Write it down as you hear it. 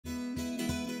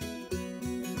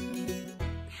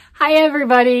Hi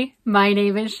everybody, my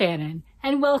name is Shannon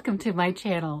and welcome to my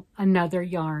channel, Another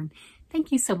Yarn.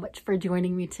 Thank you so much for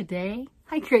joining me today.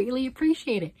 I greatly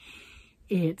appreciate it.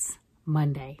 It's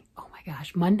Monday. Oh my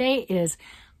gosh, Monday is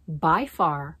by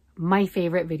far my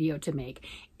favorite video to make.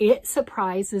 It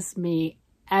surprises me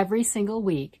every single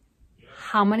week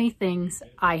how many things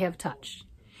I have touched.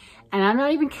 And I'm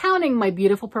not even counting my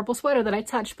beautiful purple sweater that I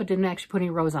touched but didn't actually put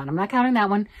any rows on. I'm not counting that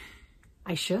one.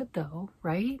 I should though,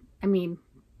 right? I mean,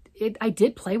 I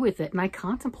did play with it and I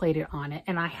contemplated on it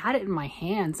and I had it in my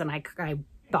hands and I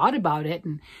thought about it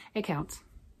and it counts.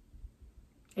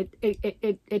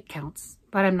 It counts,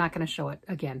 but I'm not going to show it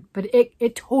again, but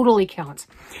it totally counts.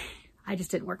 I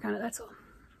just didn't work on it. That's all.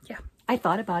 Yeah. I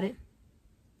thought about it.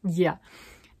 Yeah.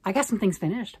 I got some things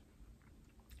finished.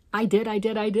 I did.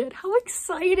 How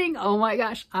exciting. Oh my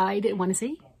gosh. I did. Want to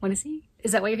see?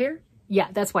 Is that why you're here? Yeah,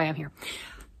 that's why I'm here.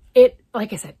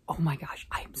 Like I said, oh my gosh,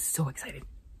 I am so excited.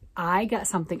 I got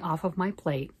something off of my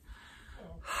plate.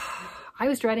 I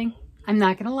was dreading. I'm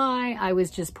not going to lie. I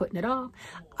was just putting it off.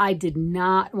 I did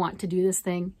not want to do this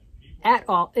thing at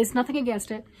all. It's nothing against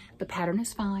it. The pattern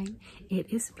is fine.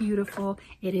 It is beautiful.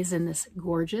 It is in this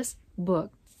gorgeous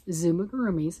book,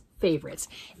 Zoomigurumi's Favorites.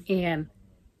 And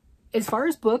as far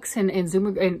as books and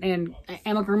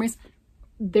Amigurumi's,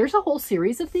 there's a whole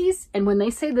series of these. And when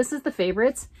they say this is the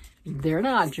favorites, they're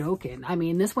not joking. I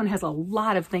mean, this one has a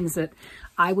lot of things that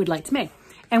I would like to make.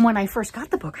 And when I first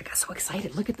got the book, I got so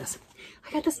excited. Look at this.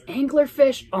 I got this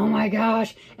anglerfish. Oh my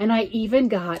gosh. And I even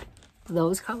got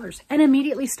those colors and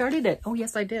immediately started it. Oh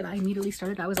yes, I did. I immediately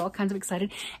started. I was all kinds of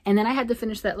excited. And then I had to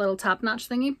finish that little top notch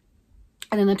thingy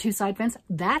and then the two side fins.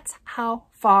 That's how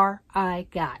far I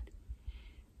got.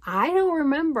 I don't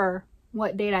remember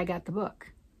what date I got the book.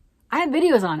 I have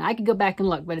videos on it. I could go back and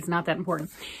look, but it's not that important.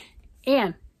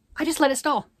 And I just let it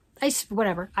stall.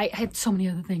 Whatever. I had so many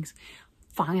other things.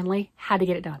 Finally had to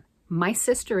get it done. My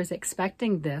sister is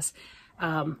expecting this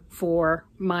for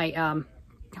my,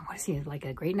 what is he, like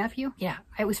a great nephew? Yeah.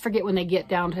 I always forget when they get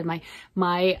down to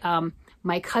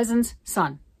my cousin's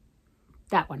son.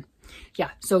 That one.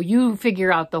 Yeah. So you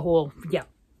figure out the whole, yeah.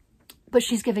 But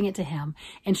she's giving it to him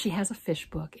and she has a fish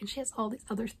book and she has all these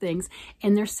other things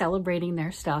and they're celebrating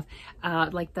their stuff.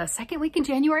 Like the second week in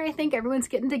January, I think everyone's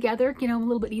getting together, you know, a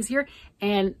little bit easier.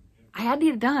 And I had to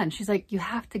get it done. She's like, you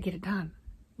have to get it done.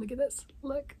 Look at this.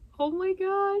 Look. Oh my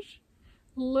gosh.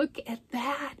 Look at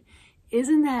that.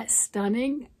 Isn't that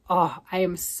stunning? Oh, I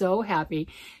am so happy.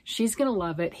 She's going to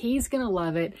love it. He's going to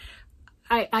love it.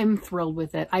 I'm thrilled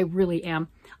with it. I really am.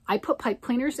 I put pipe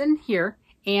cleaners in here.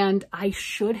 And I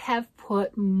should have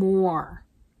put more.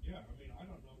 Yeah, I mean, I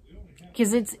don't know.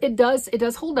 Because it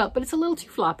does hold up, but it's a little too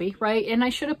floppy, right? And I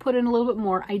should have put in a little bit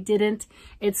more. I didn't.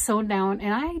 It's sewn down,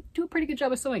 and I do a pretty good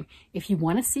job of sewing. If you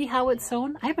want to see how it's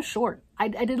sewn, I have a short. I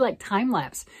did like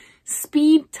time-lapse,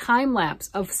 speed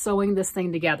time-lapse of sewing this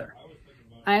thing together.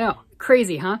 I know.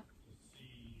 Crazy, huh?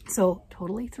 So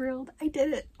totally thrilled. I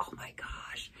did it. Oh my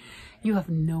gosh. You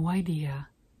have no idea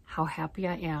how happy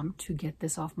I am to get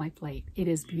this off my plate. It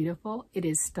is beautiful. It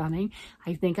is stunning.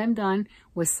 I think I'm done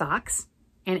with socks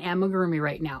and Amigurumi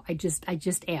right now. I just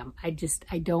am. I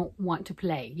don't want to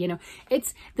play. You know,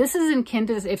 this is akin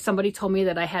to if somebody told me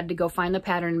that I had to go find the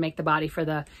pattern and make the body for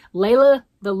the Layla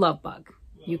the Love Bug.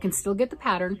 You can still get the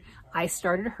pattern. I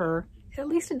started her at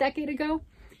least a decade ago,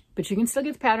 but you can still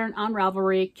get the pattern on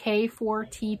Ravelry.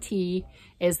 K4TT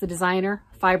is the designer.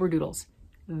 Fiber Doodles.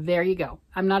 There you go.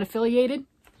 I'm not affiliated.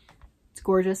 It's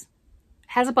gorgeous.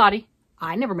 Has a body.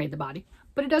 I never made the body,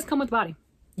 but it does come with a body.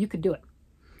 You could do it.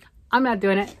 I'm not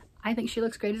doing it. I think she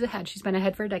looks great as a head. She's been a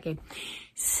head for a decade.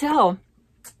 So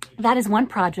that is one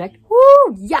project.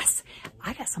 Woo! Yes!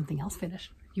 I got something else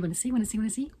finished. You want to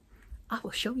see? I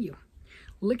will show you.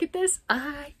 Look at this.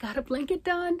 I got a blanket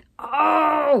done.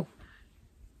 Oh!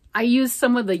 I used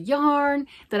some of the yarn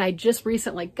that I just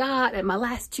recently got at my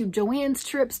last two Joann's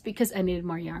trips because I needed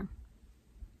more yarn.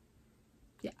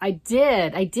 Yeah, I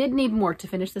did need more to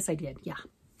finish this. I did. Yeah.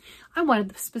 I wanted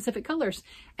the specific colors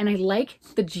and I like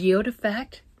the geode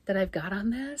effect that I've got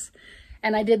on this.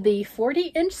 And I did the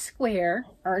 40-inch square,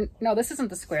 or no, this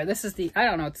isn't the square. This is the, I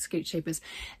don't know what the skate shape is.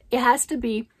 It has to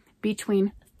be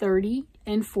between 30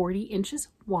 and 40 inches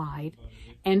wide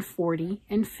and 40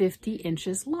 and 50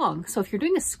 inches long. So if you're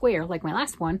doing a square, like my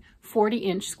last one,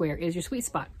 40-inch square is your sweet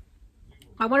spot.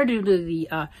 I wanted to do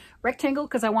the rectangle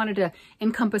because I wanted to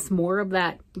encompass more of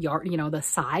that yarn, you know, the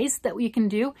size that we can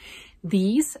do.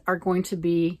 These are going to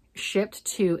be shipped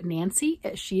to Nancy.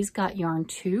 She's got yarn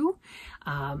too.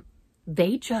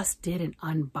 They just did an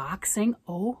unboxing.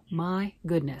 Oh my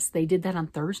goodness. They did that on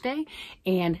Thursday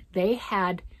and they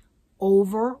had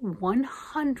over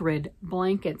 100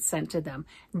 blankets sent to them.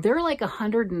 They're like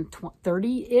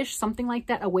 130-ish, something like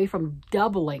that, away from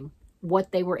doubling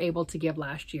what they were able to give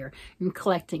last year and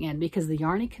collecting in, because the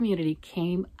Yarny community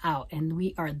came out and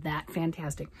we are that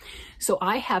fantastic. So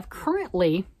I have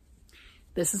currently,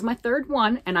 this is my third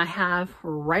one, and I have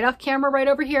right off camera right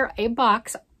over here a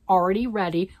box already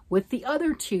ready with the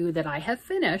other two that I have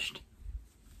finished,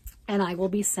 and I will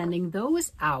be sending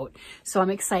those out. So I'm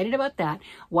excited about that.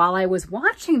 While I was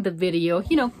watching the video,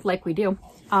 you know, like we do,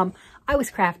 I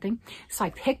was crafting. So I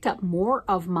picked up more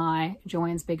of my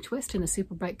Joann's Big Twist in the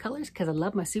super bright colors because I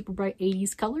love my super bright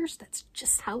 80s colors. That's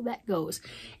just how that goes.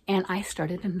 And I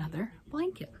started another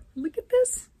blanket. Look at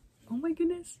this. Oh my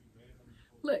goodness.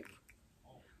 Look.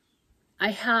 I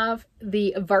have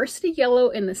the varsity yellow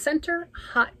in the center,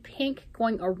 hot pink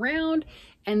going around,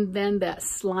 and then that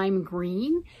slime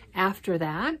green after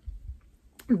that.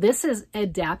 This is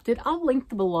adapted. I'll link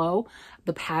below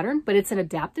the pattern, but it's an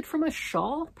adapted from a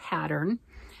shawl pattern.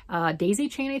 Daisy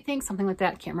chain, I think, something like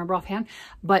that. Can't remember offhand,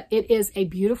 but it is a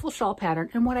beautiful shawl pattern.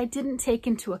 And what I didn't take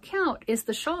into account is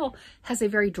the shawl has a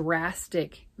very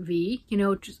drastic V, you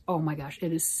know, just, oh my gosh,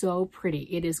 it is so pretty.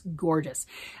 It is gorgeous.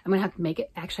 I'm gonna have to make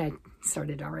it. Actually, I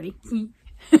started already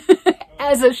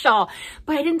as a shawl,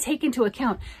 but I didn't take into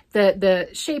account the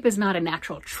shape is not a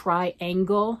natural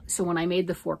triangle. So when I made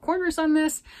the 4 corners on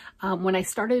this, when I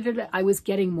started it, I was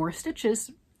getting more stitches.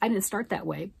 I didn't start that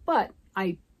way, but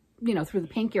you know, through the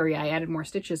pink area, I added more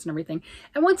stitches and everything.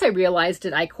 And once I realized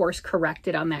it, I course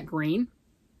corrected on that green.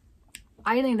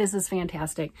 I think this is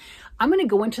fantastic. I'm going to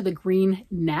go into the green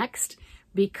next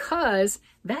because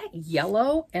that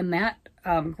yellow and that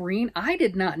green, I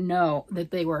did not know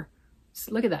that they were,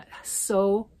 look at that,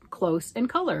 so close in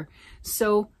color.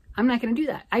 So I'm not going to do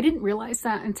that. I didn't realize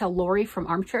that until Lori from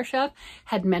Armchair Chef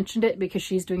had mentioned it because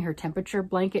she's doing her temperature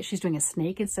blanket. She's doing a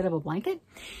snake instead of a blanket.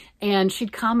 And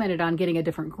she'd commented on getting a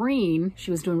different green. She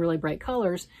was doing really bright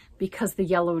colors because the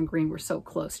yellow and green were so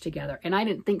close together. And I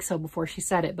didn't think so before she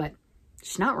said it, but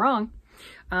she's not wrong.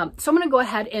 So I'm going to go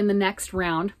ahead in the next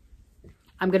round.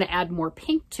 I'm going to add more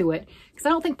pink to it because I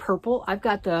don't think purple. I've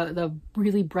got the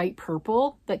really bright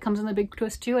purple that comes in the Big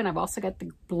Twist too, and I've also got the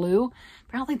blue,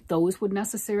 but I don't think those would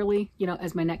necessarily, you know,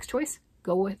 as my next choice,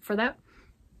 go for that.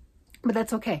 But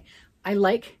that's okay. I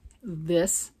like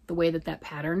this, the way that that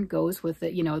pattern goes with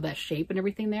it, you know, that shape and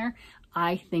everything there.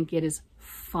 I think it is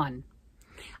fun.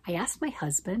 I asked my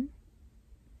husband,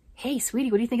 hey,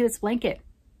 sweetie, what do you think of this blanket?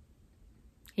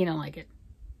 He don't like it.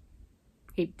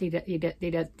 He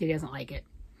doesn't like it.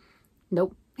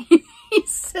 Nope. He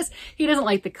says he doesn't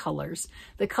like the colors.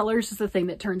 The colors is the thing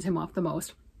that turns him off the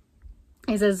most.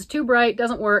 He says it's too bright,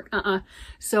 doesn't work.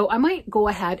 So I might go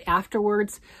ahead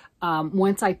afterwards,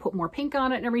 once I put more pink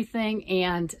on it and everything,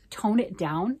 and tone it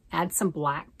down, add some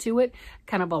black to it,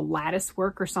 kind of a lattice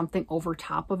work or something over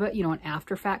top of it, you know, an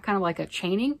after fact, kind of like a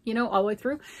chaining, you know, all the way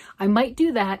through. I might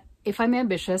do that if I'm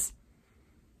ambitious.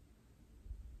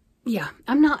 Yeah,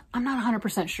 I'm not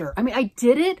 100% sure. I mean, I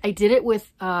did it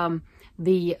with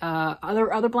the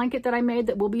other blanket that I made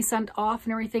that will be sent off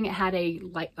and everything. It had a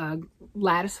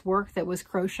lattice work that was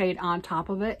crocheted on top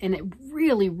of it, and it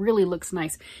really, really looks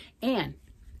nice. And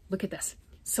look at this.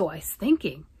 So I was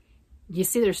thinking, you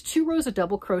see there's 2 rows of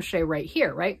double crochet right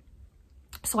here, right?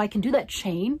 So I can do that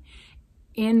chain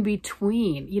in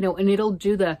between, you know, and it'll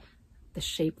do the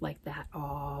shape like that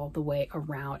all the way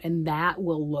around, and that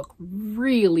will look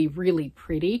really, really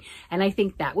pretty. And I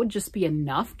think that would just be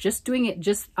enough, just doing it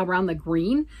just around the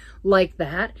green like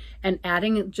that and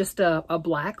adding just a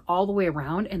black all the way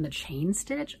around and the chain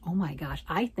stitch. Oh my gosh,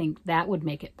 I think that would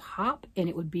make it pop, and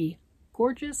it would be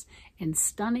gorgeous and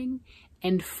stunning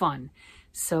and fun.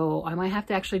 So I might have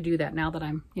to actually do that now that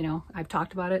I'm, you know, I've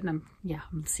talked about it and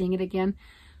I'm seeing it again.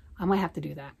 I might have to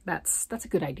do that. That's a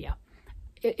good idea.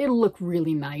 It'll look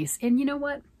really nice. And you know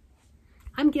what?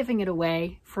 I'm giving it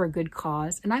away for a good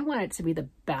cause, and I want it to be the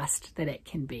best that it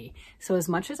can be. So as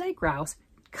much as I grouse,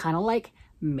 kind of like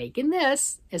making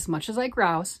this, as much as I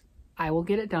grouse, I will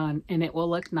get it done, and it will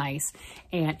look nice,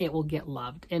 and it will get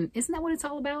loved. And isn't that what it's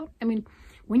all about? I mean,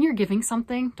 when you're giving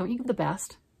something, don't you give the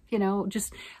best? You know,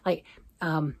 just like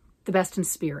the best in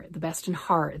spirit, the best in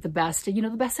heart, the best, you know,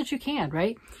 the best that you can,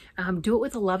 right? Do it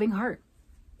with a loving heart.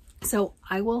 So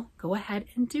I will go ahead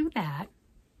and do that.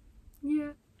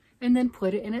 Yeah. And then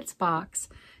put it in its box.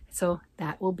 So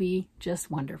that will be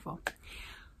just wonderful.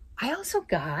 I also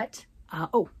got,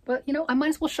 but you know, I might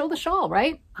as well show the shawl,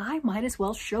 right? I might as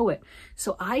well show it.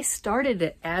 So I started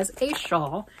it as a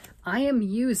shawl. I am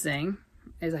using,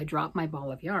 as I drop my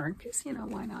ball of yarn, because, you know,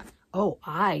 why not? Oh,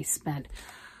 I spent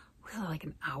like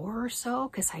an hour or so,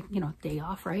 because I, you know, day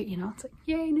off, right? You know, it's like,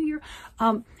 yay, New Year.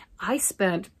 I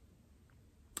spent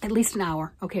at least an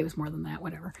hour. Okay, it was more than that,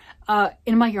 whatever.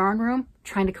 In my yarn room,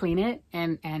 trying to clean it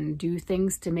and do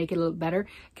things to make it a little better.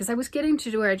 Because I was getting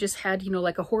to where I just had, you know,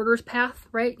 like a hoarder's path,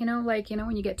 right? You know, like, you know,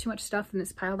 when you get too much stuff and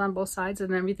it's piled on both sides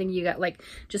and everything, you got like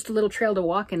just a little trail to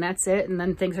walk and that's it. And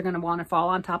then things are going to want to fall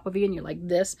on top of you and you're like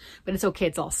this, but it's okay.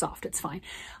 It's all soft. It's fine.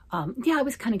 Yeah, I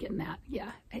was kind of getting that.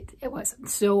 Yeah, it wasn't.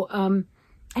 So,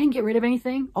 I didn't get rid of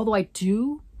anything, although I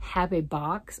do have a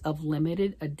box of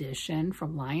limited edition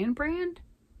from Lion Brand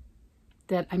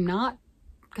that I'm not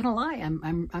gonna lie,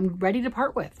 I'm ready to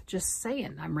part with. Just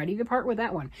saying, I'm ready to part with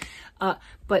that one.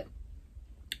 But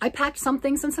I packed some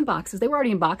things in some boxes. They were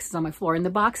already in boxes on my floor, and the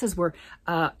boxes were,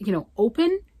 you know,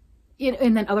 open,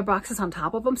 and then other boxes on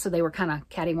top of them. So they were kind of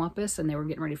cattywampus and they were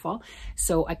getting ready to fall.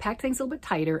 So I packed things a little bit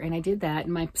tighter, and I did that.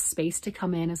 And my space to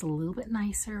come in is a little bit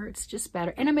nicer. It's just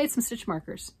better. And I made some stitch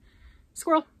markers.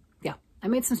 Squirrel. Yeah, I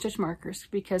made some stitch markers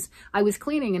because I was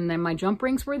cleaning and then my jump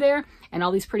rings were there and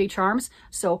all these pretty charms.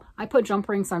 So I put jump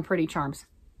rings on pretty charms.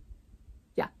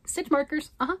 Yeah, stitch markers.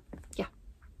 Yeah.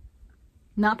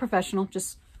 Not professional,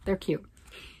 just they're cute.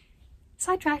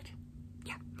 Sidetracked.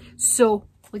 Yeah. So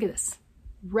look at this.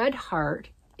 Red Heart.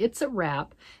 It's a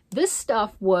wrap. This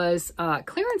stuff was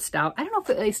clearanced out. I don't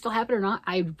know if they still have it or not.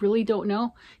 I really don't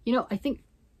know. You know, I think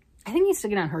you still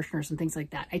get on Hirschner's and things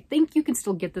like that. I think you can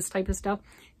still get this type of stuff.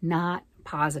 Not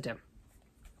positive.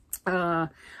 I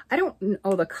don't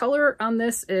know. The color on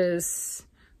this is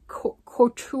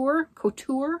couture.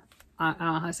 I don't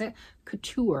know how to say it.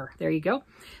 Couture. There you go.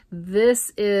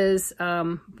 This is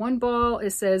one ball.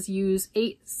 It says use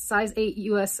size 8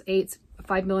 US 8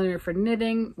 5mm for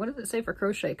knitting. What does it say for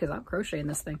crochet? Because I'm crocheting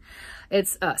this thing.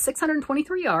 It's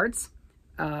 623 yards.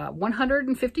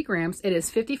 150 grams. It is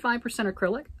 55%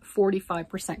 acrylic,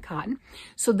 45% cotton.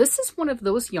 So this is one of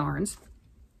those yarns.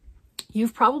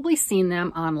 You've probably seen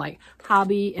them on like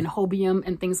Hobby and Hobium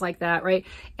and things like that, right?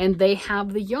 And they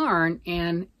have the yarn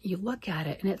and you look at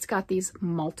it and it's got these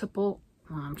multiple,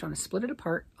 I'm trying to split it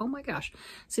apart. Oh my gosh.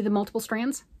 See the multiple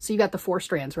strands? So you got the 4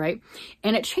 strands, right?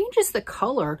 And it changes the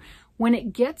color. When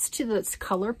it gets to this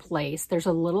color place, there's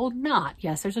a little knot.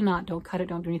 Yes, there's a knot. Don't cut it.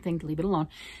 Don't do anything. Leave it alone.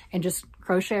 And just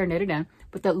crochet or knit it in.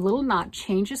 But that little knot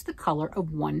changes the color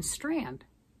of one strand.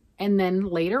 And then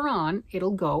later on,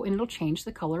 it'll go and it'll change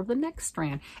the color of the next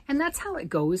strand. And that's how it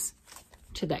goes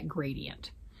to that gradient.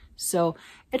 So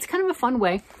it's kind of a fun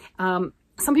way.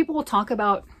 Some people will talk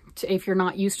about, if you're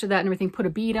not used to that and everything, put a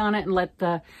bead on it and let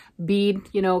the bead,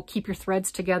 you know, keep your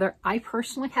threads together. I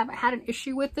personally haven't had an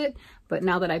issue with it, but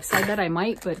now that I've said that, I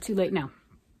might, but too late now.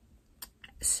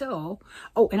 So,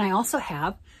 oh, and I also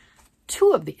have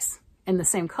 2 of these in the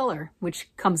same color, which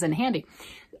comes in handy.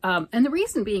 And the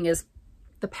reason being is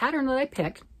the pattern that I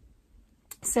picked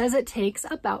says it takes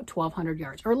about 1,200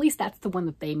 yards, or at least that's the one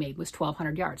that they made was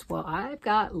 1,200 yards. Well, I've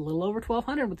got a little over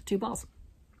 1,200 with the 2 balls.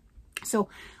 So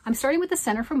I'm starting with the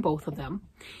center from both of them.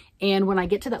 And when I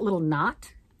get to that little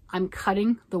knot, I'm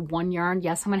cutting the one yarn.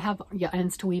 Yes, I'm going to have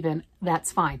ends to weave in.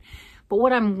 That's fine. But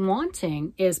what I'm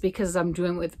wanting is, because I'm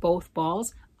doing it with both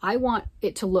balls, I want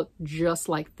it to look just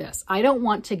like this. I don't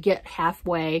want to get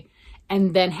halfway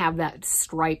and then have that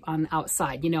stripe on the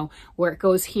outside, you know, where it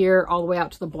goes here all the way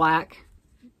out to the black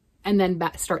and then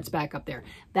starts back up there.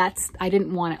 I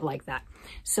didn't want it like that.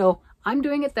 So I'm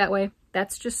doing it that way.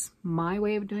 That's just my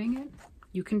way of doing it.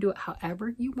 You can do it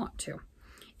however you want to.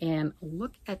 And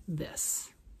look at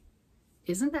this.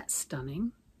 Isn't that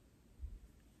stunning?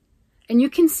 And you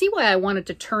can see why I wanted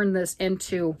to turn this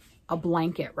into a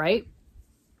blanket, right?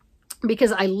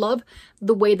 Because I love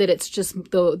the way that it's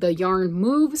just the yarn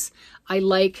moves. I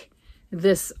like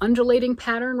this undulating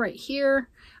pattern right here.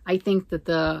 I think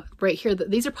that right here,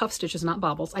 these are puff stitches, not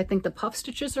bobbles. I think the puff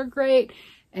stitches are great.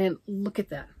 And look at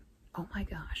that. Oh my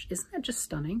gosh, isn't that just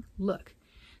stunning? Look,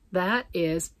 that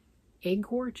is a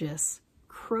gorgeous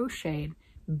crocheted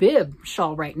bib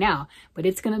shawl right now, but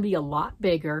it's going to be a lot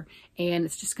bigger and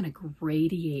it's just going to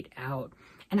radiate out.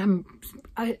 And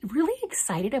I'm really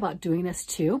excited about doing this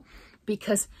too,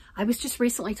 because I was just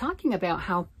recently talking about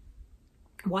how,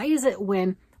 why is it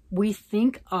when we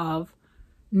think of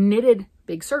knitted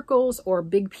big circles or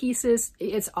big pieces,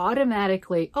 it's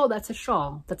automatically, oh, that's a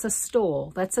shawl, that's a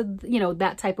stole, that's a, you know,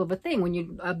 that type of a thing,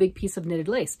 when a big piece of knitted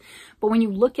lace. But when you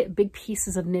look at big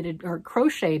pieces of knitted or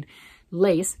crocheted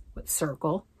lace with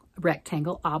circle,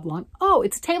 rectangle, oblong, oh,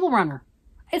 it's a table runner,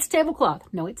 it's tablecloth.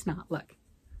 No, it's not. Look,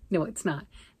 no, it's not.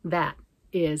 That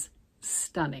is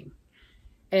stunning.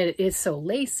 And it is so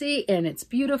lacy and it's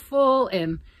beautiful.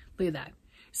 And look at that.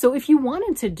 So if you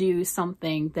wanted to do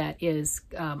something that is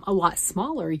a lot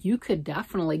smaller, you could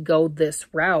definitely go this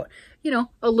route, you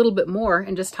know, a little bit more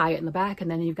and just tie it in the back.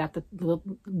 And then you've got the little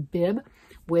bib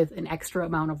with an extra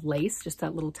amount of lace, just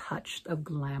that little touch of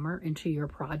glamour into your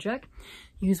project.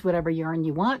 Use whatever yarn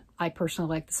you want. I personally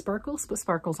like the sparkles, but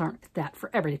sparkles aren't that for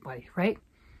everybody, right?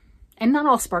 And not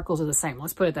all sparkles are the same.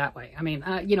 Let's put it that way. I mean,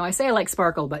 you know, I say I like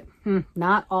sparkle, but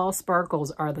not all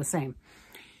sparkles are the same.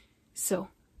 So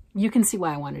you can see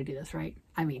why I wanted to do this, right?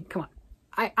 I mean, come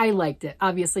on. I liked it.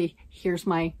 Obviously, here's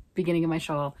my beginning of my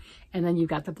shawl. And then you've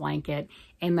got the blanket.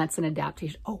 And that's an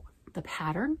adaptation. Oh, the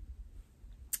pattern.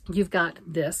 You've got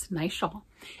this nice shawl.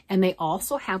 And they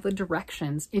also have the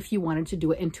directions if you wanted to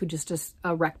do it into just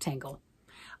a rectangle.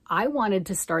 I wanted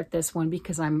to start this one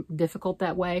because I'm difficult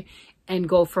that way and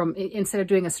go from, instead of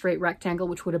doing a straight rectangle,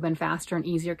 which would have been faster and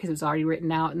easier because it was already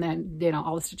written out and then, you know,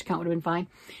 all the stitch count would have been fine.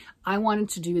 I wanted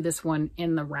to do this one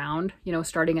in the round, you know,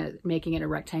 starting at making it a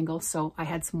rectangle. So I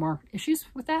had some more issues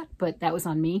with that, but that was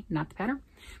on me, not the pattern.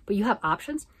 But you have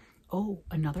options. Oh,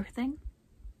 another thing.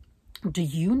 Do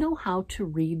you know how to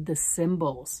read the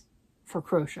symbols for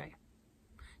crochet?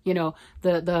 You know,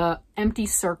 the empty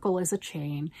circle is a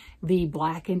chain, the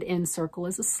blackened end circle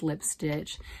is a slip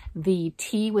stitch, the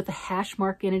T with a hash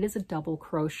mark in it is a double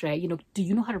crochet. You know, do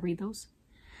you know how to read those?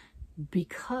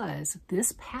 Because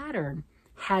this pattern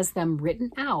has them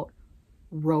written out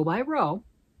row by row,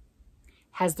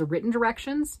 has the written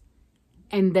directions,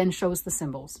 and then shows the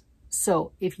symbols.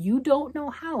 So if you don't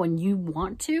know how and you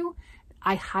want to,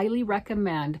 I highly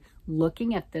recommend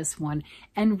looking at this one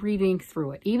and reading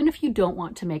through it. Even if you don't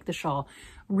want to make the shawl,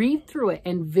 read through it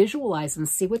and visualize and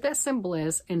see what that symbol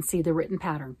is and see the written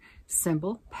pattern.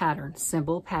 Symbol, pattern,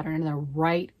 and they're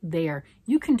right there.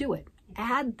 You can do it.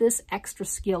 Add this extra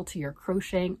skill to your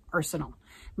crocheting arsenal.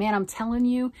 Man, I'm telling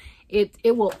you, it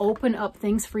will open up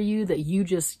things for you that you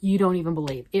don't even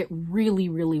believe. It really,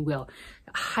 really will.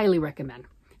 Highly recommend.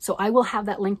 So I will have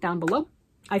that link down below.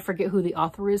 I forget who the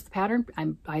author is, the pattern.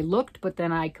 I looked, but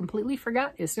then I completely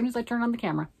forgot as soon as I turned on the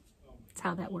camera. That's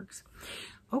how that works.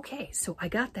 Okay, so I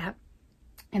got that.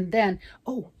 And then,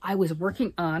 oh, I was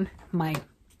working on my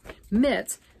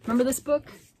mitts. Remember this book?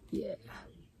 Yeah.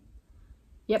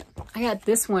 Yep, I got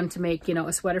this one to make, you know,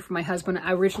 a sweater for my husband.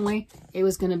 Originally, it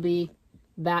was going to be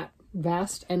that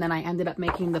vest, and then I ended up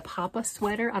making the Papa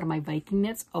sweater out of my Viking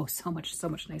knits. Oh, so much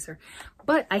nicer.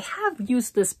 But I have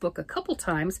used this book a couple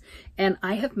times, and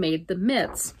I have made the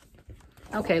mitts.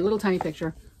 Okay, little tiny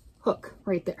picture. Hook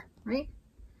right there, right?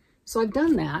 So I've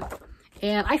done that,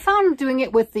 and I found doing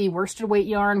it with the worsted weight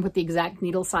yarn with the exact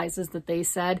needle sizes that they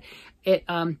said,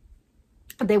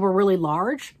 they were really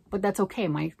large, but that's okay.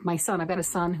 My son, I've got a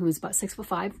son who's about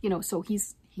 6'5", you know, so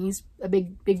he's a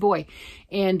big boy,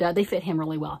 and they fit him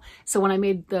really well. So when I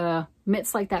made the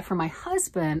mitts like that for my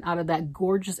husband out of that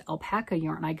gorgeous alpaca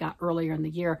yarn I got earlier in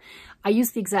the year, I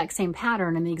used the exact same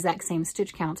pattern and the exact same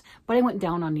stitch counts, but I went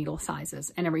down on needle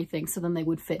sizes and everything, so then they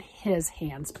would fit his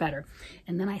hands better.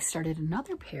 And then I started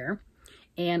another pair,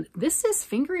 and this is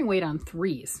fingering weight on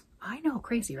 3s. I know,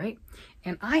 crazy, right?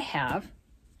 And I have,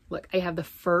 look, I have the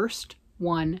first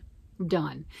one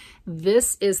done.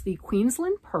 This is the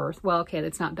Queensland Perth. Well, okay,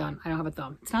 that's not done. I don't have a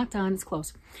thumb. It's not done. It's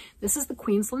close. This is the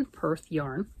Queensland Perth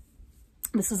yarn.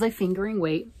 This is a fingering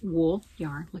weight wool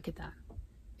yarn. Look at that.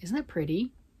 Isn't that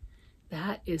pretty?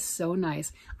 That is so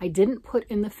nice. I didn't put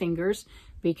in the fingers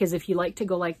because if you like to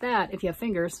go like that, if you have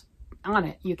fingers on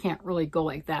it, you can't really go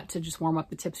like that to just warm up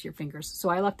the tips of your fingers. So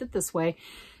I left it this way.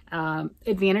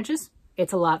 Advantages,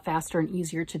 it's a lot faster and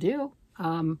easier to do.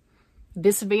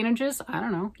 Disadvantages, I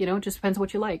don't know, you know, it just depends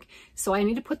what you like. So I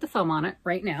need to put the thumb on it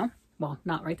right now. Well,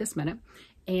 not right this minute.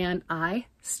 And I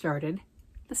started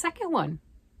the second one.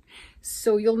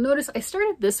 So you'll notice I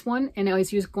started this one and I was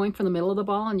going from the middle of the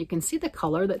ball, and you can see the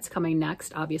color that's coming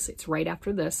next. Obviously it's right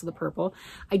after this, the purple.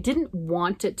 I didn't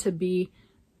want it to be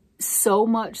so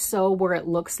much so where it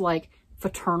looks like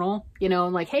fraternal, you know,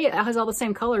 like, hey, it has all the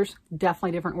same colors,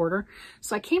 definitely different order.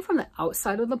 So I came from the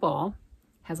outside of the ball,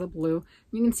 has a blue.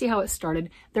 You can see how it started.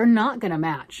 They're not going to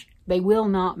match. They will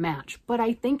not match, but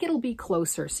I think it'll be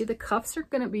closer. See, the cuffs are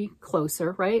going to be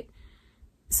closer, right?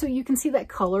 So you can see that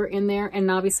color in there. And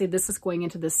obviously this is going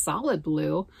into this solid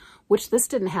blue, which this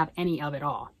didn't have any of at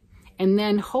all. And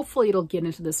then hopefully it'll get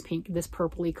into this pink, this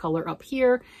purpley color up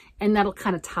here, and that'll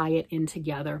kind of tie it in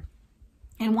together.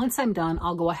 And once I'm done,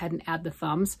 I'll go ahead and add the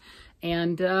thumbs,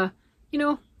 and you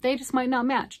know, they just might not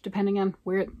match depending on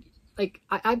where, like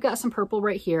I've got some purple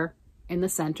right here in the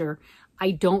center.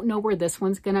 I don't know where this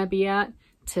one's gonna be at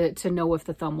to know if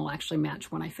the thumb will actually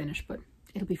match when I finish, but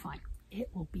it'll be fine. It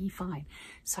will be fine.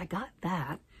 So I got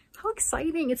that. How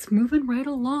exciting. It's moving right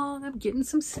along. I'm getting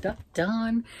some stuff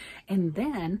done. And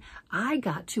then I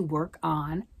got to work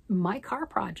on my car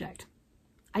project.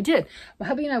 I did. My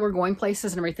hubby and I were going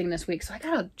places and everything this week, so I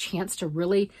got a chance to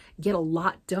really get a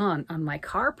lot done on my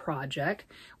car project,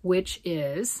 which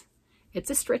is, it's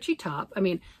a stretchy top. I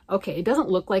mean, okay, it doesn't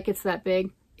look like it's that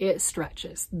big. It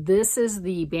stretches. This is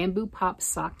the Bamboo Pop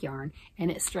sock yarn, and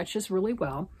it stretches really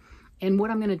well. And what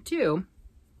I'm going to do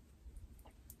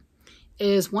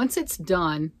is once it's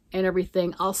done and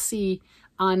everything, I'll see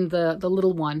on the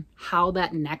little one how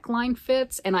that neckline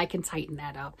fits, and I can tighten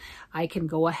that up. I can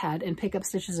go ahead and pick up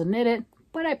stitches and knit it,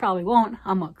 but I probably won't.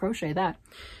 I'm gonna crochet that,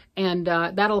 and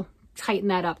that'll tighten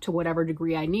that up to whatever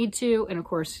degree I need to. And of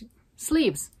course,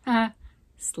 sleeves,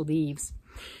 sleeves.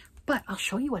 But I'll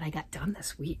show you what I got done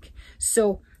this week.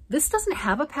 So this doesn't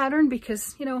have a pattern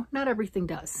because, you know, not everything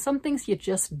does. Some things you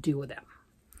just do with them.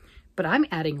 But I'm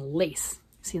adding lace.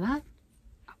 See that?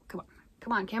 Oh, come on,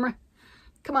 come on, camera,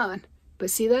 come on. But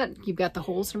see that? You've got the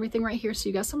holes and everything right here. So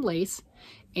you got some lace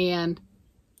and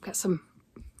got some,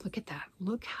 look at that.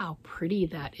 Look how pretty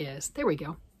that is. There we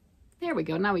go. There we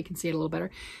go. Now we can see it a little better.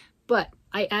 But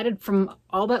I added from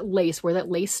all that lace, where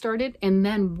that lace started. And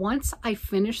then once I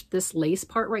finished this lace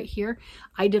part right here,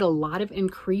 I did a lot of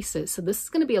increases. So this is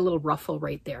going to be a little ruffle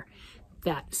right there.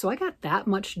 So I got that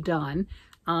much done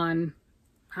on,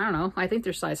 I don't know, I think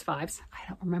they're size 5s. I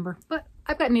don't remember, but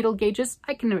I've got needle gauges.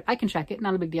 I can check it.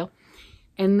 Not a big deal.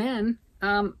 And then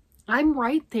I'm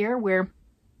right there where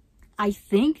I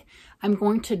think I'm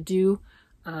going to do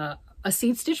a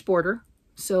seed stitch border.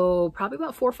 So probably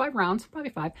about 4 or 5 rounds,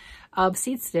 probably 5 of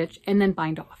seed stitch, and then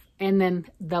bind off. And then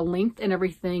the length and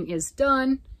everything is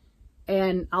done,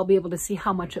 and I'll be able to see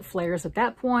how much it flares at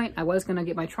that point. I was going to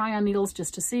get my try-on needles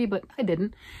just to see, but I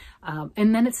didn't.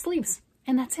 And then it's sleeves,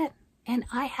 and that's it. And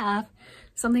I have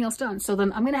something else done. So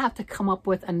then I'm going to have to come up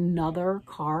with another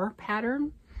car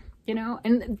pattern. You know,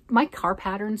 and my car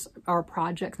patterns are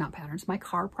projects, not patterns. My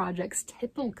car projects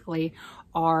typically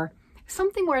are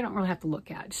something where I don't really have to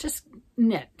look at. It's just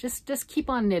knit, just keep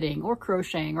on knitting or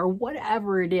crocheting or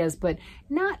whatever it is, but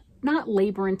not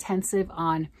labor intensive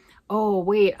on, oh,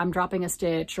 wait, I'm dropping a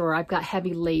stitch or I've got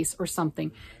heavy lace or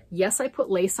something. Yes, I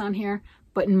put lace on here,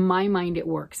 but in my mind it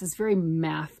works. It's very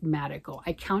mathematical.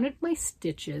 I counted my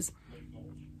stitches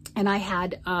and I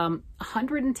had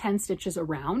 110 stitches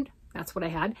around. That's what I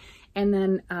had. And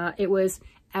then it was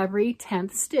every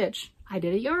 10th stitch, I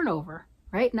did a yarn over,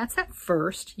 right? And that's that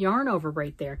first yarn over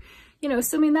right there. You know,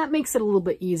 so I mean, that makes it a little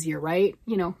bit easier, right?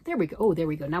 You know, there we go. Oh, there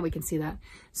we go. Now we can see that.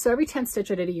 So every 10th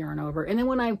stitch, I did a yarn over. And then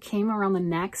when I came around the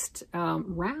next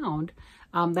round,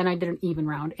 then I did an even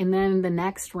round. And then the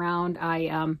next round,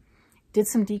 I did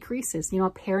some decreases, you know,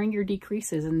 pairing your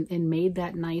decreases and made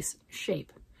that nice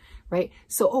shape, right?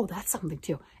 So, oh, that's something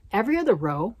too. Every other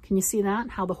row, can you see that?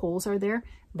 How the holes are there?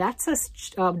 That's us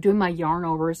doing my yarn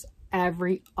overs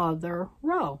every other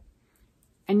row.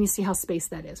 And you see how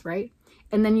spaced that is, right?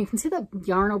 And then you can see the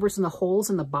yarn overs and the holes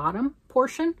in the bottom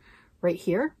portion right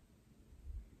here.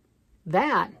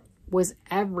 That was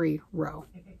every row,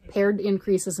 paired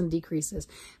increases and decreases.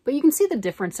 But you can see the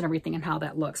difference in everything and how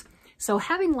that looks. So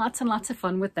having lots and lots of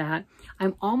fun with that.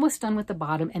 I'm almost done with the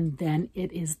bottom, and then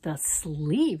it is the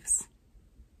sleeves.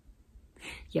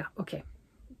 Yeah, okay.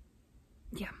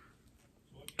 Yeah.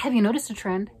 Have you noticed a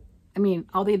trend? I mean,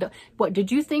 all the adults, what,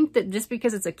 did you think that just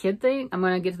because it's a kid thing, I'm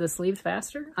going to get to the sleeves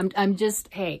faster? I'm just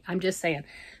saying.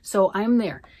 So I'm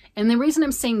there. And the reason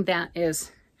I'm saying that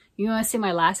is, you want to see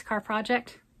my last car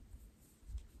project?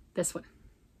 This one.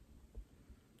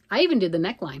 I even did the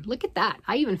neckline. Look at that.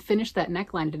 I even finished that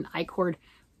neckline, did an I-cord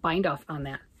bind off on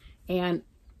that. And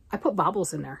I put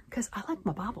bobbles in there because I like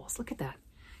my bobbles. Look at that.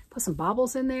 Put some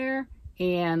bobbles in there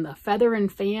and a feather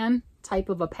and fan type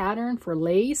of a pattern for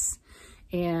lace,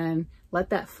 and let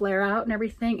that flare out and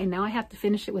everything. And now I have to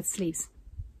finish it with sleeves.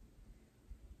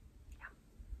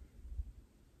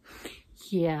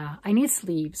 Yeah, I need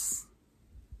sleeves.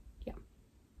 Yeah.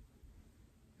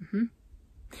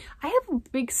 I have a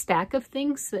big stack of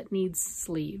things that needs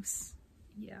sleeves.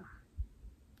 Yeah,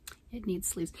 it needs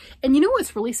sleeves. And you know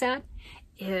what's really sad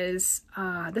is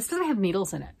this doesn't have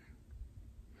needles in it.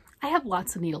 I have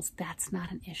lots of needles. That's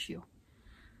not an issue.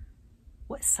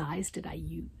 What size did I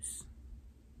use?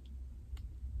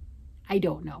 I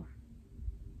don't know.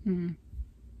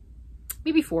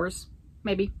 Maybe 4s,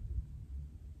 maybe.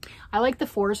 I like the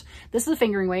 4s. This is a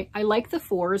fingering weight. I like the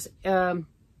 4s.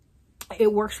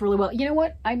 It works really well. You know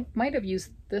what? I might have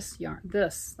used this yarn,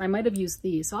 I might have used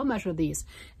these. So I'll measure these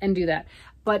and do that.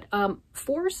 But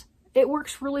 4s, it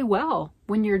works really well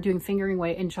when you're doing fingering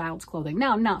weight in child's clothing.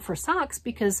 Now, not for socks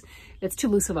because it's too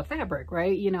loose of a fabric,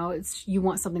 right? You know, you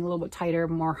want something a little bit tighter,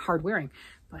 more hard wearing.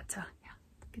 But yeah,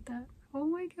 look at that. Oh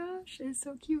my gosh, it's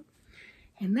so cute.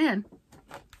 And then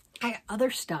I got other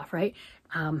stuff, right?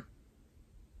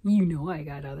 You know I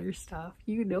got other stuff.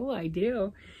 You know I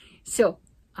do. So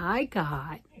I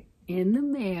got in the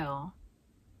mail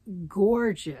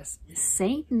gorgeous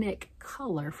Saint Nick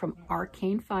color from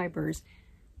Arcane Fibers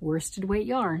worsted weight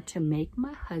yarn to make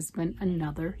my husband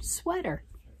another sweater.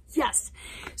 Yes.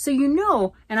 So you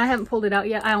know, and I haven't pulled it out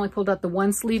yet. I only pulled out the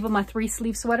one sleeve of my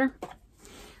 3-sleeve sweater.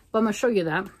 But I'm going to show you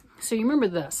that. So you remember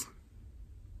this.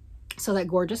 So that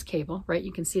gorgeous cable, right?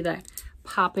 You can see that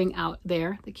popping out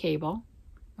there, the cable.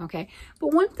 Okay.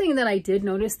 But one thing that I did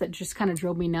notice that just kind of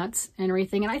drove me nuts and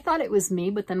everything, and I thought it was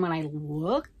me, but then when I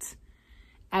looked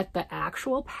at the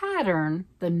actual pattern,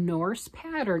 the Norse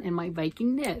pattern in my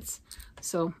Viking knits.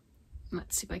 So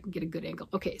let's see if I can get a good angle.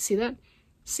 Okay, see that?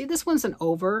 See, this one's an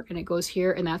over and it goes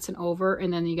here and that's an over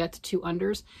and then you got the 2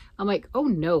 unders. I'm like, oh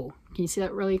no. Can you see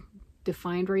that really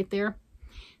defined right there?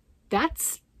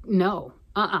 That's no.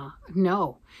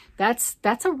 No. That's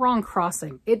a wrong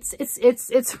crossing. It's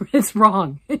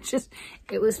wrong.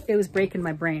 It was breaking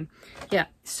my brain. Yeah.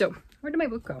 So where did my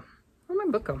book go? Where'd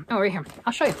my book go? Oh, right here.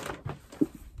 I'll show you.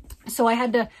 So I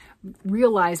had to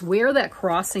realize where that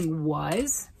crossing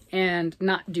was and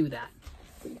not do that.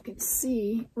 You can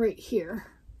see right here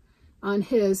on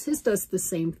his does the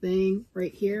same thing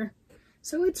right here.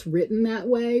 So it's written that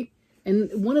way.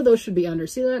 And one of those should be under.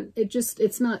 See that?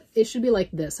 It should be like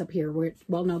this up here. Where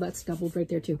well, no, that's doubled right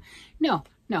there too. No,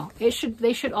 they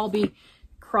should all be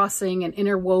crossing and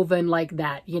interwoven like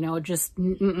that, you know, just,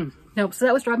 Nope. So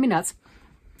that was driving me nuts.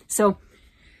 So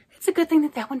it's a good thing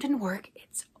that one didn't work.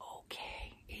 It's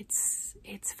okay.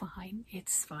 It's fine.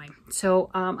 It's fine.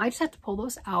 So I just have to pull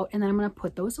those out and then I'm going to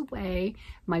put those away.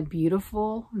 My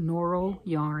beautiful Noro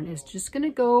yarn is just going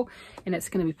to go and it's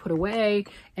going to be put away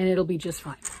and it'll be just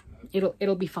fine.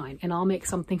 It'll be fine. And I'll make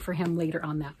something for him later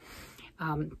on that.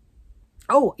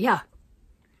 Oh yeah.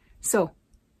 So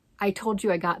I told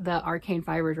you I got the Arcane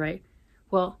Fibers, right?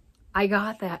 Well, I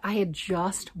got that. I had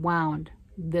just wound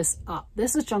this up.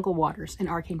 This is Jungle Waters and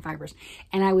Arcane Fibers.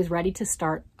 And I was ready to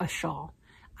start a shawl.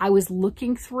 I was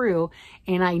looking through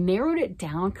and I narrowed it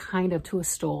down kind of to a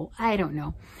stole. I don't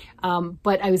know.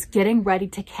 But I was getting ready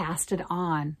to cast it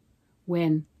on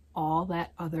when all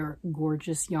that other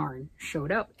gorgeous yarn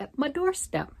showed up at my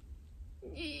doorstep.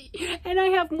 And I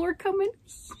have more coming.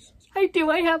 I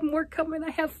do. I have more coming.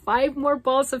 I have 5 more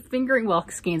balls of fingering, well,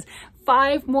 skeins,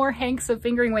 5 more hanks of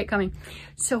fingering weight coming.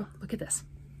 So look at this.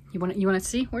 You want to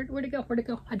see? Where'd it go? Where'd it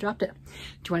go? I dropped it.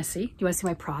 Do you want to see? Do you want to see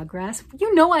my progress?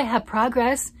 You know I have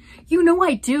progress. You know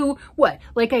I do. What?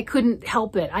 Like I couldn't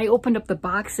help it. I opened up the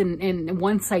box and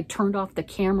once I turned off the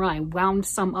camera, I wound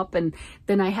some up and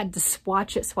then I had to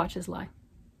swatch it. Swatches lie.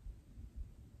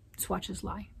 Swatches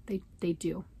lie. They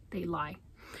do. They lie.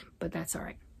 But that's all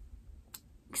right.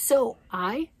 So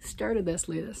I started this.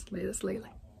 Lay this.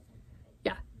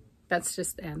 Yeah. That's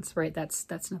just ends, right? That's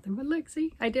nothing but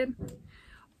Lexi. I did.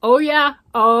 Oh yeah.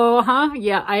 Oh, huh?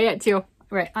 Yeah, I had to.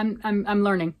 Right. I'm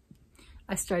learning.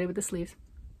 I started with the sleeves.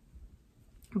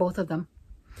 Both of them.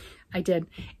 I did.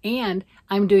 And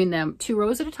I'm doing them 2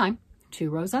 rows at a time. 2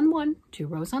 rows on one, 2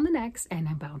 rows on the next, and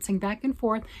I'm bouncing back and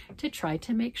forth to try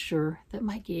to make sure that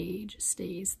my gauge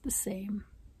stays the same.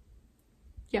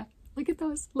 Yeah, look at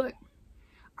those. Look.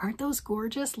 Aren't those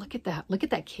gorgeous? Look at that. Look at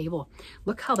that cable.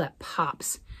 Look how that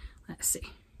pops. Let's see.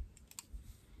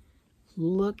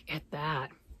 Look at that.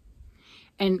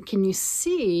 And can you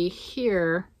see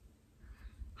here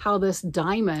how this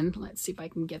diamond, let's see if I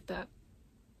can get that.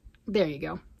 There you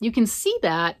go. You can see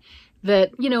that,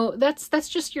 you know, that's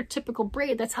just your typical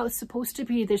braid. That's how it's supposed to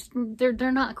be.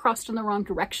 They're not crossed in the wrong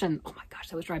direction. Oh my gosh,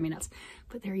 that was driving me nuts.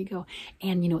 But there you go.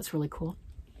 And you know what's really cool?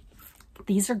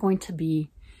 These are going to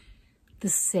be the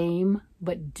same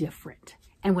but different.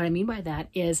 And what I mean by that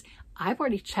is I've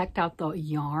already checked out the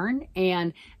yarn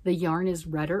and the yarn is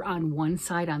redder on one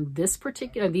side on this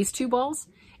particular, these 2 balls,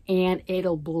 and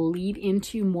it'll bleed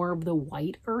into more of the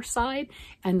whiter side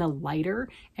and the lighter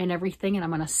and everything. And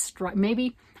I'm going to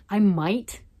maybe I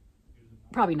might,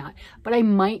 probably not, but I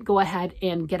might go ahead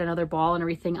and get another ball and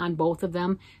everything on both of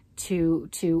them to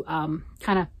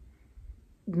kind of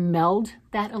meld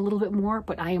that a little bit more.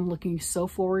 But I am looking so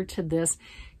forward to this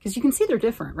because you can see they're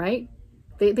different, right?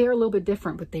 They are a little bit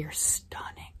different, but they are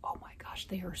stunning. Oh my gosh,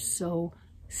 they are so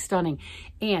stunning.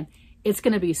 And it's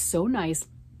going to be so nice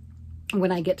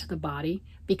when I get to the body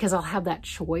because I'll have that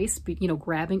choice, you know,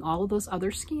 grabbing all of those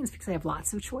other skeins because I have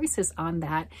lots of choices on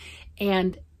that.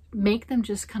 And make them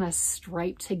just kind of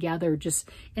stripe together,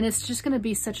 and it's just going to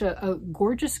be such a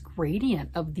gorgeous gradient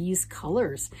of these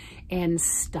colors and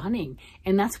stunning.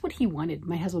 And that's what he wanted.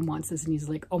 My husband wants this, and he's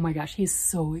like, oh my gosh, he's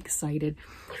so excited.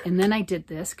 And then I did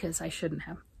this because I shouldn't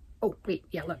have. Oh, wait,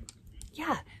 yeah, look.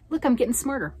 Yeah, look, I'm getting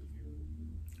smarter.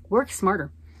 Work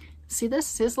smarter. See this?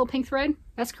 See this little pink thread?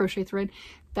 That's crochet thread.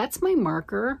 That's my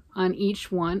marker on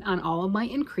each one, on all of my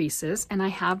increases, and I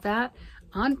have that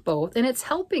on both, and it's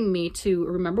helping me to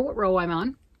remember what row I'm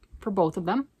on for both of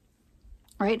them,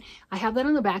 right? I have that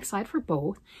on the back side for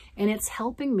both, and it's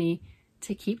helping me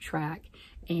to keep track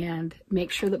and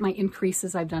make sure that my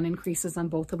increases, I've done increases on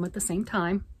both of them at the same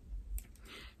time,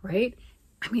 right?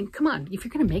 I mean, come on, if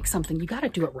you're going to make something, you got to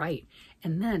do it right.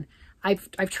 And then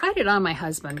I've tried it on my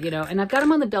husband, you know, and I've got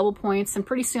him on the double points, and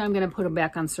pretty soon I'm going to put him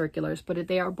back on circulars, but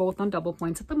they are both on double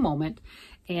points at the moment.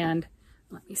 And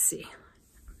let me see.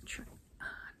 Try on.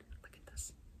 Look at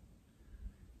this.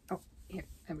 Oh, here,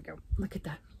 there we go. Look at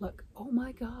that. Look. Oh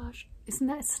my gosh. Isn't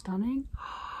that stunning?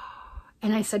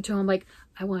 And I said to him, like,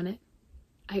 I want it.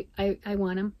 I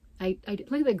want him. I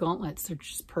look at the gauntlets. They're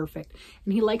just perfect.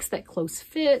 And he likes that close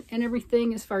fit and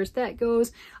everything as far as that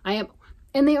goes.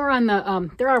 And they are on the,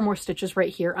 there are more stitches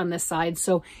right here on this side,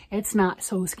 so it's not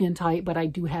so skin tight, but I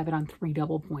do have it on 3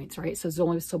 double points, right? So it's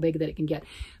only so big that it can get,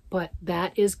 but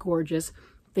that is gorgeous.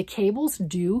 The cables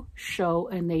do show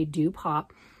and they do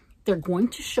pop. They're going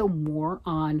to show more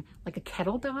on like a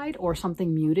kettle dyed or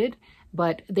something muted,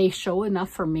 but they show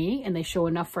enough for me and they show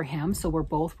enough for him, so we're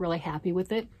both really happy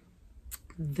with it.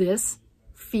 This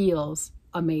feels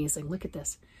amazing. Look at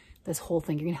this. This whole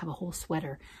thing. You're going to have a whole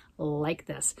sweater like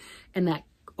this. And that,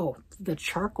 oh, the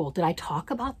charcoal. Did I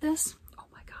talk about this? Oh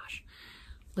my gosh.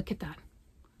 Look at that.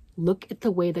 Look at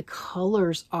the way the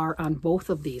colors are on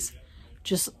both of these.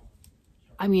 Just,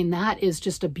 I mean, that is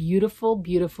just a beautiful,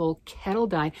 beautiful kettle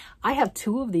dye. I have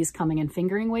 2 of these coming in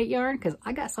fingering weight yarn because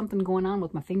I got something going on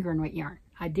with my fingering weight yarn.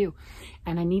 I do.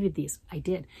 And I needed these. I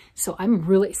did. So I'm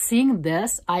really seeing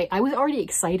this. I was already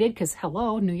excited because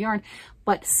hello, new yarn,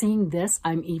 but seeing this,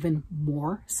 I'm even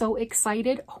more so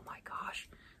excited. Oh my gosh.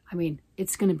 I mean,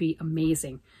 it's going to be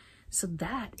amazing. So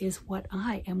that is what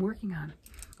I am working on.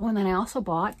 Oh, and then I also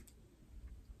bought,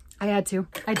 I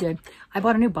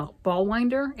bought a new ball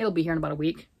winder. It'll be here in about a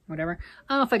week, whatever.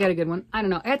 I don't know if I got a good one. I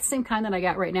don't know. It's the same kind that I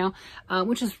got right now,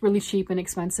 which is really cheap and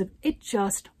expensive. It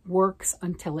just works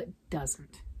until it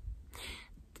doesn't.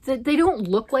 They don't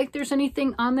look like there's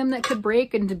anything on them that could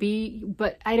break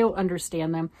but I don't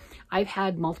understand them. I've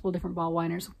had multiple different ball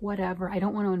winders, whatever. I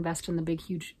don't want to invest in the big,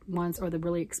 huge ones or the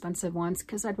really expensive ones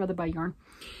because I'd rather buy yarn.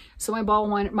 So my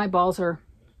balls are,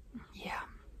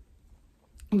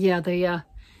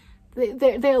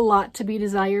 they're a lot to be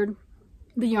desired.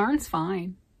 The yarn's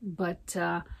fine. But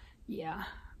yeah,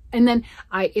 and then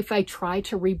if I try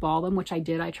to reball them, which I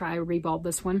did, I reballed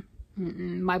this one.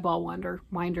 My ball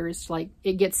winder is like,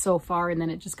 it gets so far and then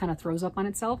it just kind of throws up on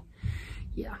itself.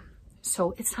 Yeah,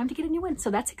 so it's time to get a new one. So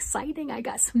that's exciting. I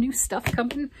got some new stuff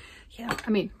coming. Yeah,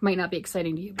 I mean, might not be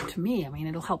exciting to you, but to me, I mean,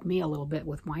 it'll help me a little bit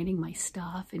with winding my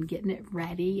stuff and getting it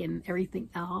ready and everything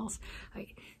else.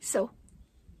 So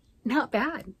not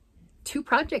bad. 2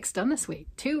 projects done this week.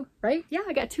 2, right? Yeah,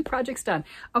 I got 2 projects done.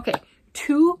 Okay,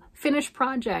 2 finished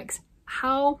projects.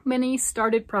 How many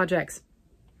started projects?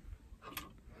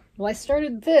 Well, I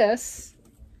started this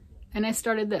and I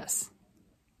started this.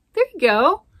 There you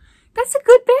go. That's a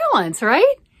good balance,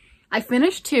 right? I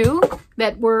finished 2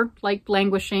 that were like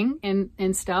languishing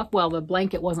and stuff. Well, the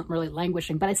blanket wasn't really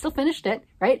languishing, but I still finished it,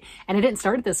 right? And I didn't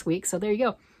start it this week, so there you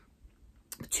go.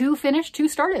 2 finished, 2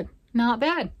 started. Not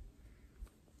bad.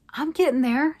 I'm getting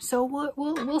there, so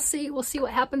we'll see. We'll see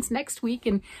what happens next week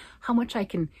and how much I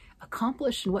can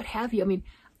accomplish and what have you. I mean,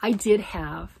 I did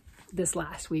have this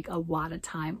last week a lot of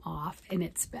time off, and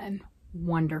it's been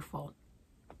wonderful.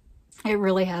 It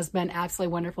really has been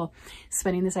absolutely wonderful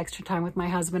spending this extra time with my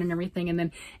husband and everything, and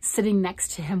then sitting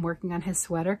next to him working on his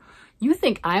sweater. You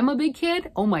think I'm a big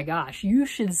kid? Oh my gosh, you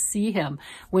should see him.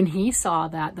 When he saw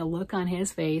that, the look on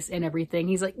his face and everything,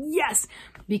 he's like, yes,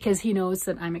 because he knows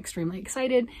that I'm extremely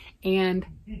excited and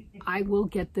I will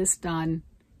get this done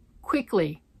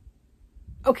quickly.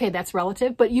 Okay, that's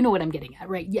relative, but you know what I'm getting at,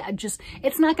 right? Yeah, just,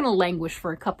 it's not going to languish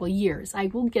for a couple of years. I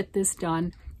will get this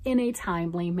done in a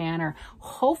timely manner,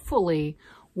 hopefully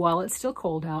while it's still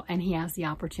cold out and he has the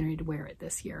opportunity to wear it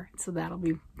this year. So that'll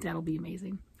be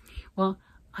amazing. Well,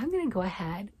 I'm going to go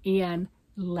ahead and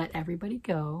let everybody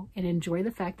go and enjoy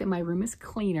the fact that my room is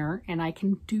cleaner and I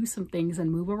can do some things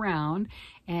and move around.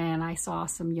 And I saw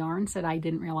some yarns that I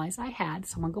didn't realize I had,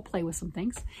 so I'm gonna go play with some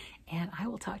things, and I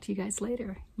will talk to you guys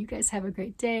later. You guys have a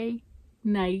great day,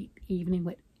 night, evening,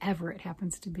 whatever it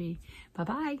happens to be.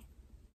 Bye-bye.